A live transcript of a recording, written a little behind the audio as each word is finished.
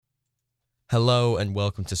Hello and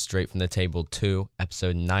welcome to Straight from the Table 2,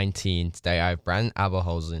 episode 19. Today I have Brandon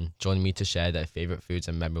Abulhosn joining me to share their favorite foods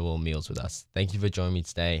and memorable meals with us. Thank you for joining me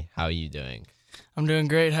today. How are you doing? I'm doing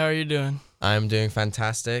great. How are you doing? I'm doing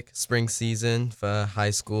fantastic. Spring season for high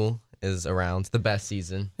school is around. The best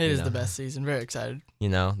season. It is the best season. Very excited. You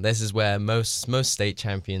know, this is where most state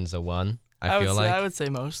champions are won. I would say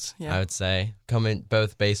most. Yeah. I would say coming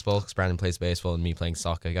both baseball, because Brandon plays baseball, and me playing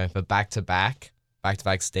soccer, going for back-to-back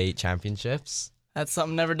state championships. That's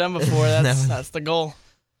something never done before. That's the goal.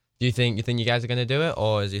 Do you think you guys are going to do it,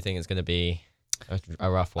 or do you think it's going to be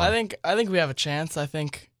a rough one? I think we have a chance. I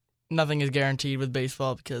think nothing is guaranteed with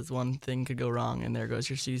baseball because one thing could go wrong and there goes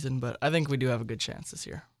your season. But I think we do have a good chance this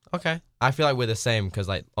year. Okay. I feel like we're the same because,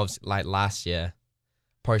 obviously, last year,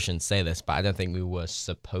 probably shouldn't say this, but I don't think we were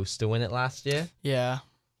supposed to win it last year. Yeah.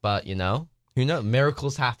 But, who knows?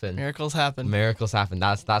 Miracles happen. Miracles happen.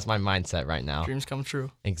 That's my mindset right now. Dreams come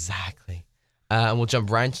true. Exactly. And we'll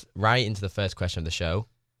jump right into the first question of the show,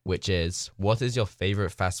 which is, what is your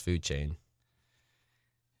favorite fast food chain?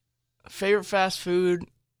 Favorite fast food?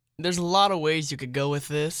 There's a lot of ways you could go with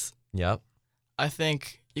this. Yep. I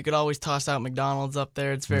think you could always toss out McDonald's up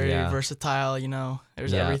there. It's very versatile,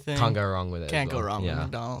 There's everything. Can't go wrong with it. Can't go wrong with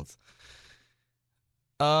McDonald's.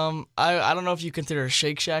 I don't know if you consider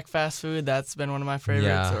Shake Shack fast food. That's been one of my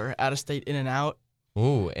favorites. Or out of state In-N-Out.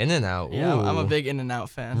 Ooh, In-N-Out. Yeah, Ooh. I'm a big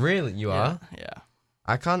In-N-Out fan. Really, you are? Yeah.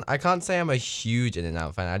 I can't say I'm a huge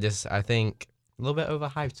In-N-Out fan. I think a little bit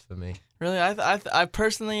overhyped for me. Really, I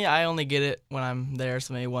personally only get it when I'm there,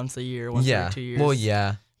 so maybe once a year, once every 2 years. Well,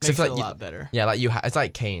 yeah. Makes it a lot better. Yeah, it's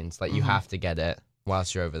like Cane's. You have to get it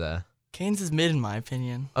whilst you're over there. Cane's is mid in my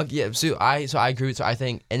opinion. Okay, yeah. So I agree. So I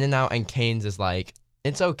think In-N-Out and Cane's is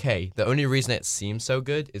it's okay. The only reason it seems so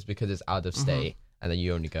good is because it's out of state, and then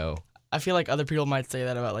you only go. I feel like other people might say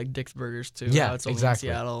that about Dick's Burgers too. Yeah, how it's only exactly.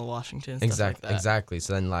 in Seattle, Washington, stuff like that. Exactly.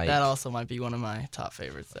 So then that also might be one of my top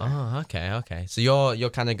favorites there. Oh, okay. So you're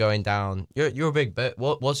kind of going down. You're a big bit.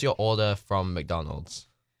 What's your order from McDonald's?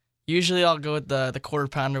 Usually I'll go with the quarter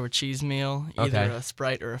pounder with cheese meal, either a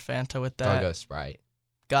Sprite or a Fanta with that. I'll go Sprite.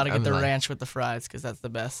 Gotta get the ranch with the fries because that's the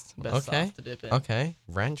best sauce to dip in. Okay,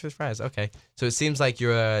 ranch with fries. Okay, so it seems like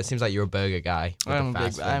you're a burger guy. I'm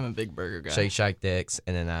a big burger guy. Shake Shack, Dick's,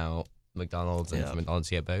 In-N-Out, McDonald's, and from McDonald's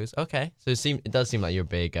you get burgers. Okay, so it does seem like you're a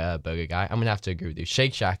big burger guy. I'm gonna have to agree with you.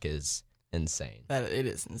 Shake Shack is insane. It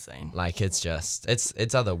is insane. It's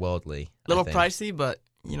otherworldly. A little pricey, but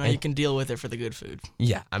you can deal with it for the good food.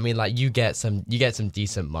 Yeah, I mean, you get some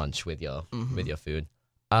decent munch with your food.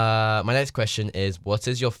 My next question is, what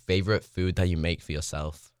is your favorite food that you make for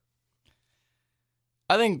yourself?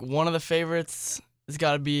 I think one of the favorites has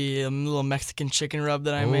got to be a little Mexican chicken rub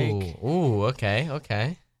that I make. Ooh,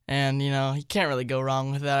 okay. And, you can't really go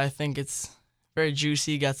wrong with that. I think it's very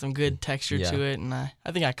juicy, got some good texture to it, and I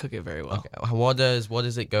think I cook it very well. Okay. What does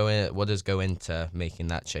go into making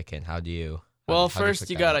that chicken? How do you... Well, first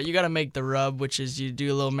you gotta make the rub, which is you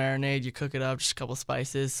do a little marinade, you cook it up, just a couple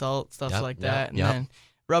spices, salt, stuff like that, and then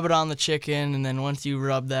rub it on the chicken, and then once you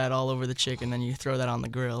rub that all over the chicken, then you throw that on the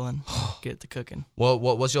grill and get it to cooking. Well,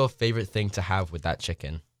 what's your favorite thing to have with that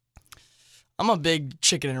chicken? I'm a big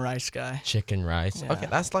chicken and rice guy. Chicken rice. Yeah. Okay,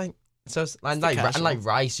 that's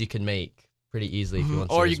rice you can make pretty easily if you want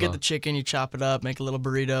to. Or you get the chicken, you chop it up, make a little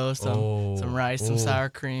burrito, some rice, some sour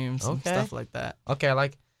cream, some stuff like that. Okay,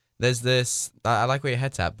 there's this, I like where your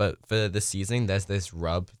head's at, but for this seasoning, there's this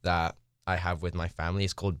rub that I have with my family.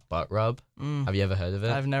 It's called butt rub. Have you ever heard of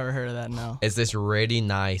it? I've never heard of that, no. It's this really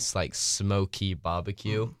nice, smoky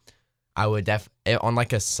barbecue. I would on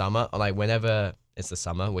a summer, or whenever it's the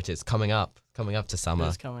summer, which is coming up to summer.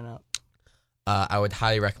 It's coming up. I would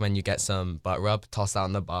highly recommend you get some butt rub, toss that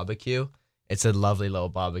on the barbecue. It's a lovely little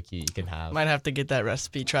barbecue you can have. Might have to get that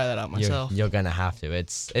recipe, try that out myself. You're gonna have to.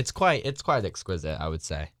 It's quite exquisite, I would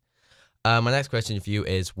say. My next question for you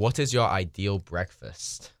is, what is your ideal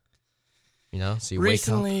breakfast? So you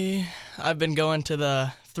Recently, wake up. I've been going to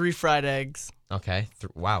the 3 fried eggs. Okay.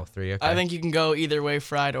 3, okay. I think you can go either way,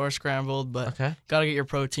 fried or scrambled, but gotta get your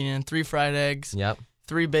protein in. 3 fried eggs. Yep.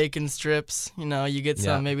 3 bacon strips. You get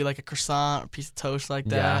some, maybe a croissant or piece of toast like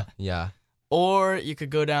that. Yeah. Or you could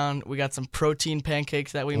go down, we got some protein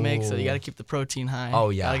pancakes that we make, so you gotta keep the protein high. Oh,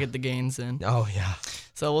 yeah. Gotta get the gains in. Oh, yeah.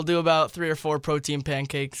 So we'll do about 3 or 4 protein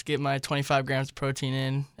pancakes, get my 25 grams of protein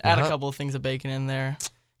in, add a couple of things of bacon in there.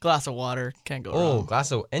 Glass of water, can't go wrong. Oh,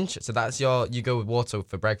 glass of so that's you go with water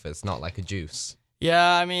for breakfast, not a juice. Yeah,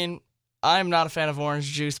 I mean, I'm not a fan of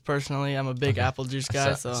orange juice personally. I'm a big apple juice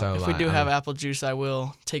guy, so if we do have apple juice, I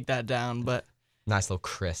will take that down, but nice little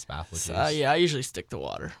crisp apple juice. Yeah, I usually stick to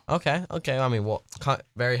water. Okay. I mean,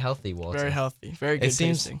 very healthy water. Very healthy, very good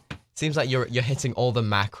tasting. Seems like you're hitting all the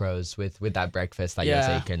macros with that breakfast that you're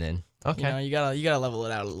taking in. Okay. You gotta level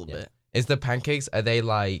it out a little bit. Is the pancakes, are they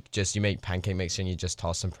like just you make pancake mix and you just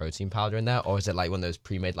toss some protein powder in there? Or is it like one of those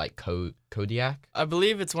pre-made like Kodiak? I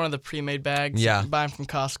believe it's one of the pre-made bags. Yeah. You buy them from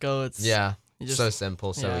Costco. It's so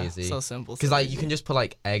simple, so easy. So simple. Because like you can just put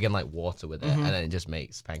like egg and like water with it and then it just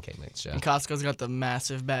makes pancake mixture. And Costco's got the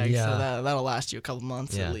massive bags, so that'll last you a couple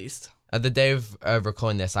months at least. The day of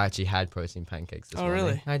recording this, I actually had protein pancakes this morning.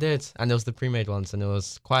 Really? I did. And it was the pre-made ones, and it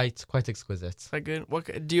was quite exquisite. Quite good.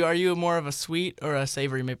 Are you more of a sweet or a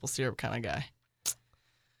savory maple syrup kind of guy?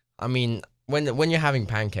 I mean, when you're having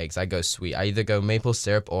pancakes, I go sweet. I either go maple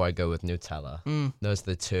syrup or I go with Nutella. Those are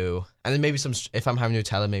the two. And then maybe if I'm having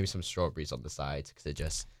Nutella, maybe some strawberries on the side because it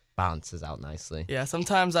just balances out nicely. Yeah,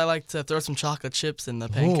 sometimes I like to throw some chocolate chips in the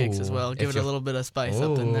pancakes as well. Give it a little bit of spice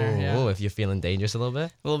up in there. Yeah. If you're feeling dangerous a little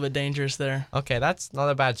bit. A little bit dangerous there. Okay, that's not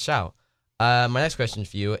a bad shout. My next question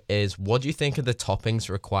for you is, what do you think are the toppings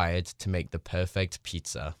required to make the perfect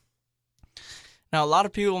pizza? Now, a lot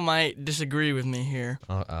of people might disagree with me here.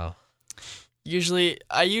 Uh-oh. Usually,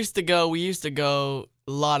 we used to go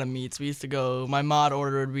a lot of meats. My mod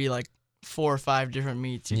order would be like 4 or 5 different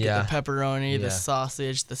meats. You get the pepperoni, the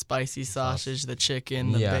sausage, the spicy sausage, the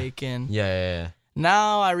chicken, the bacon. Yeah.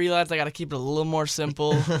 Now I realize I got to keep it a little more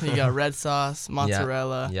simple. You got red sauce,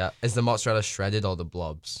 mozzarella. Yeah. Is the mozzarella shredded or the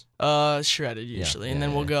blobs? Shredded usually. And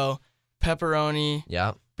then we'll go pepperoni,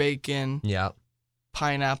 bacon,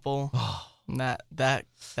 pineapple. And that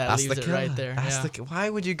leaves it right there. Why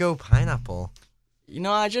would you go pineapple?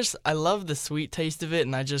 I love the sweet taste of it,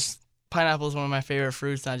 and pineapple is one of my favorite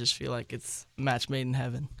fruits, and I just feel like it's a match made in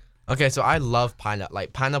heaven. Okay, so I love pineapple,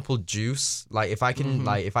 like pineapple juice. Like if I can,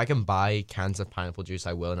 if I can buy cans of pineapple juice,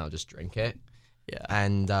 I will, and I'll just drink it. Yeah.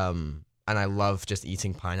 And I love just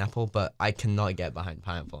eating pineapple, but I cannot get behind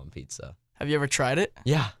pineapple on pizza. Have you ever tried it?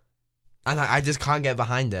 Yeah. And I just can't get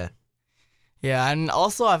behind it. Yeah, and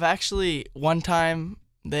also one time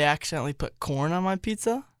they accidentally put corn on my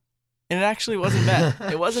pizza, and it actually wasn't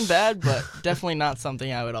bad. It wasn't bad, but definitely not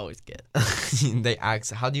something I would always get.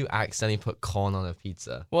 How do you accidentally put corn on a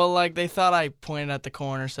pizza? Well, like they thought I pointed at the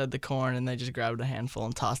corn or said the corn, and they just grabbed a handful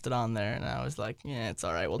and tossed it on there, and I was like, yeah, it's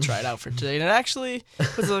all right. We'll try it out for today. And it actually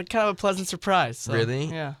was kind of a pleasant surprise. So, really?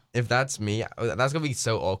 Yeah. If that's me, that's gonna be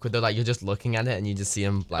so awkward though. Like you're just looking at it and you just see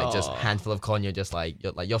them just a handful of corn. You're just like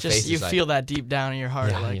your face. You is feel that deep down in your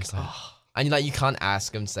heart, and you can't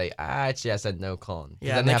ask them, say, actually I said no corn.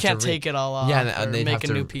 Yeah, and they can't take it all off. Yeah, and they make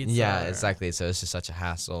a new pizza. Yeah, exactly. So it's just such a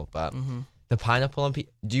hassle. But the pineapple on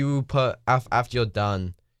pizza. Do you put after you're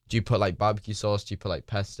done? Do you put like barbecue sauce? Do you put like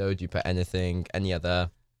pesto? Do you put any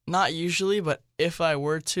other? Not usually, but if I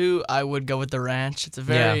were to, I would go with the ranch. It's a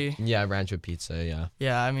very... Yeah, ranch with pizza, yeah.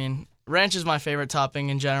 Yeah, I mean, ranch is my favorite topping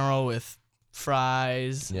in general with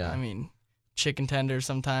fries. Yeah. I mean, chicken tenders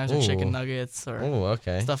sometimes or chicken nuggets or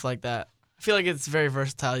stuff like that. I feel like it's very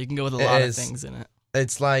versatile. You can go with a lot of things in it.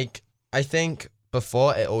 It's like, I think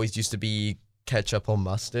before it always used to be ketchup or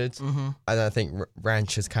mustard. And I think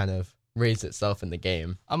ranch has kind of raised itself in the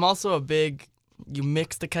game. I'm also you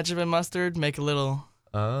mix the ketchup and mustard, make a little...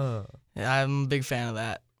 Oh. Yeah, I'm a big fan of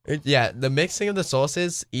that. The mixing of the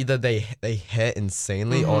sauces, either they hit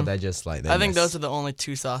insanely or they're just like... I think those are the only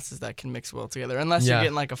 2 sauces that can mix well together, unless you're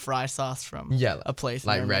getting like a fry sauce from a place.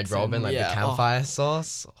 Like Red Robin, like the campfire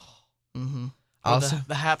sauce. Also,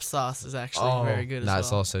 the Hap sauce is actually very good as well.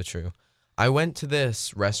 That's also true. I went to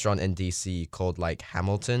this restaurant in DC called like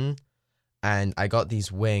Hamilton, and I got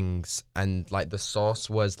these wings, and like the sauce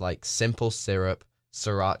was like simple syrup,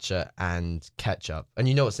 sriracha, and ketchup. And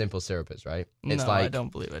you know what simple syrup is, right? It's I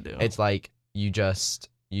don't believe I do. It's like you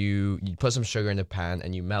put some sugar in a pan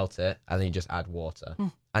and you melt it, and then you just add water.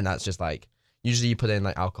 And that's just like, usually you put in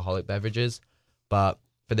like alcoholic beverages, but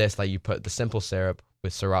for this, like you put the simple syrup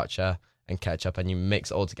with sriracha and ketchup, and you mix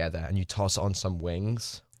it all together, and you toss it on some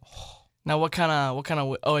wings. Now, what kind of?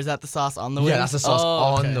 Is that the sauce on the wings? Yeah, that's the sauce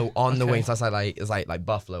on the wings. That's like it's like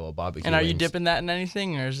buffalo or barbecue. And are you wings. dipping that in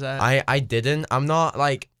anything, or is that? I didn't. I'm not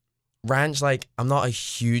like ranch. Like I'm not a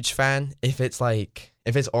huge fan. If it's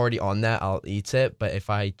already on there, I'll eat it. But if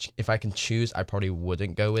I can choose, I probably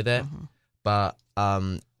wouldn't go with it. But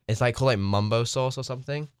it's like called like mumbo sauce or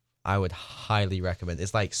something. I would highly recommend.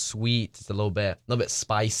 It's like sweet. It's a little bit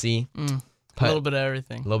spicy. A little bit of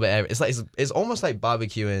everything. A little bit of everything. It's like it's almost like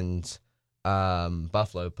barbecue and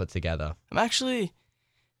buffalo put together. I'm actually,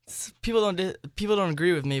 people don't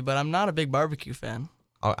agree with me, but I'm not a big barbecue fan.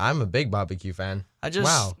 Oh, I'm a big barbecue fan. That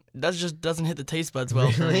just doesn't hit the taste buds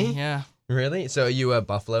well for me. Yeah. Really? So are you a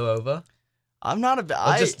buffalo over? I'm not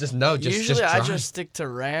a. Usually I just stick to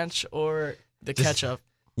ranch or the ketchup.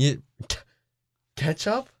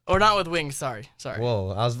 Ketchup? Or not with wings. Sorry.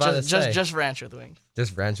 Whoa, I was about to say. Just ranch with wings.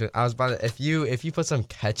 Just ranch with. I was about to. If you put some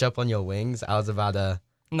ketchup on your wings, I was about to.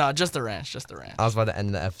 No, just the ranch. Just the ranch. I was about to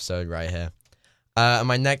end the episode right here.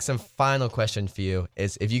 My next and final question for you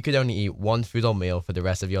is: if you could only eat one food or meal for the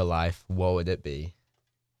rest of your life, what would it be?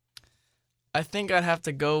 I think I'd have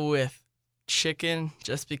to go with chicken,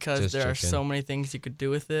 just because there are so many things you could do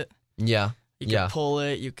with it. Yeah. You can pull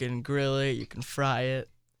it, you can grill it, you can fry it.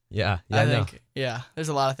 Yeah. I think, there's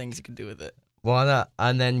a lot of things you can do with it. Well,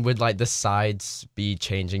 and then would like the sides be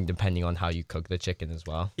changing depending on how you cook the chicken as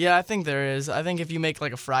well? Yeah, I think there is. I think if you make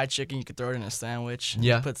like a fried chicken, you could throw it in a sandwich.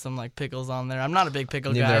 Yeah. Put some like pickles on there. I'm not a big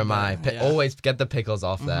pickle guy. Neither am I. Always get the pickles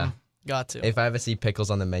off there. Got to. If I ever see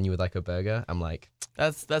pickles on the menu with like a burger, I'm like...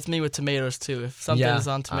 That's me with tomatoes too. If something is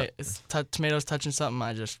on tomatoes touching something,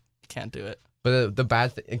 I just can't do it. But the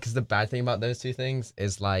bad thing, because the bad thing about those two things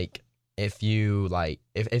is like, if you like,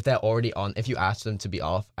 if they're already on, if you ask them to be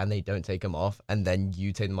off and they don't take them off, and then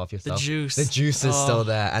you take them off yourself, the juice is still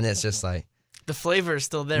there, and it's just like the flavor is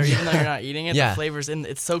still there, even though you're not eating it. The flavor's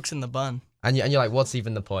it soaks in the bun, and you're like, what's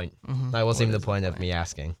even the point? Like, what's even the point of me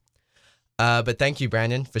asking? But thank you,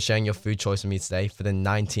 Brandon, for sharing your food choice with me today for the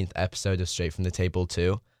 19th episode of Straight from the Table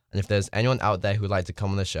 2. And if there's anyone out there who'd like to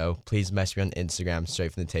come on the show, please message me on Instagram,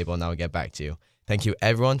 Straight from the Table, and I'll get back to you. Thank you,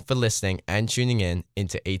 everyone, for listening and tuning in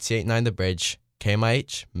into 88.9 The Bridge,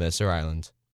 KMIH, Mercer Island.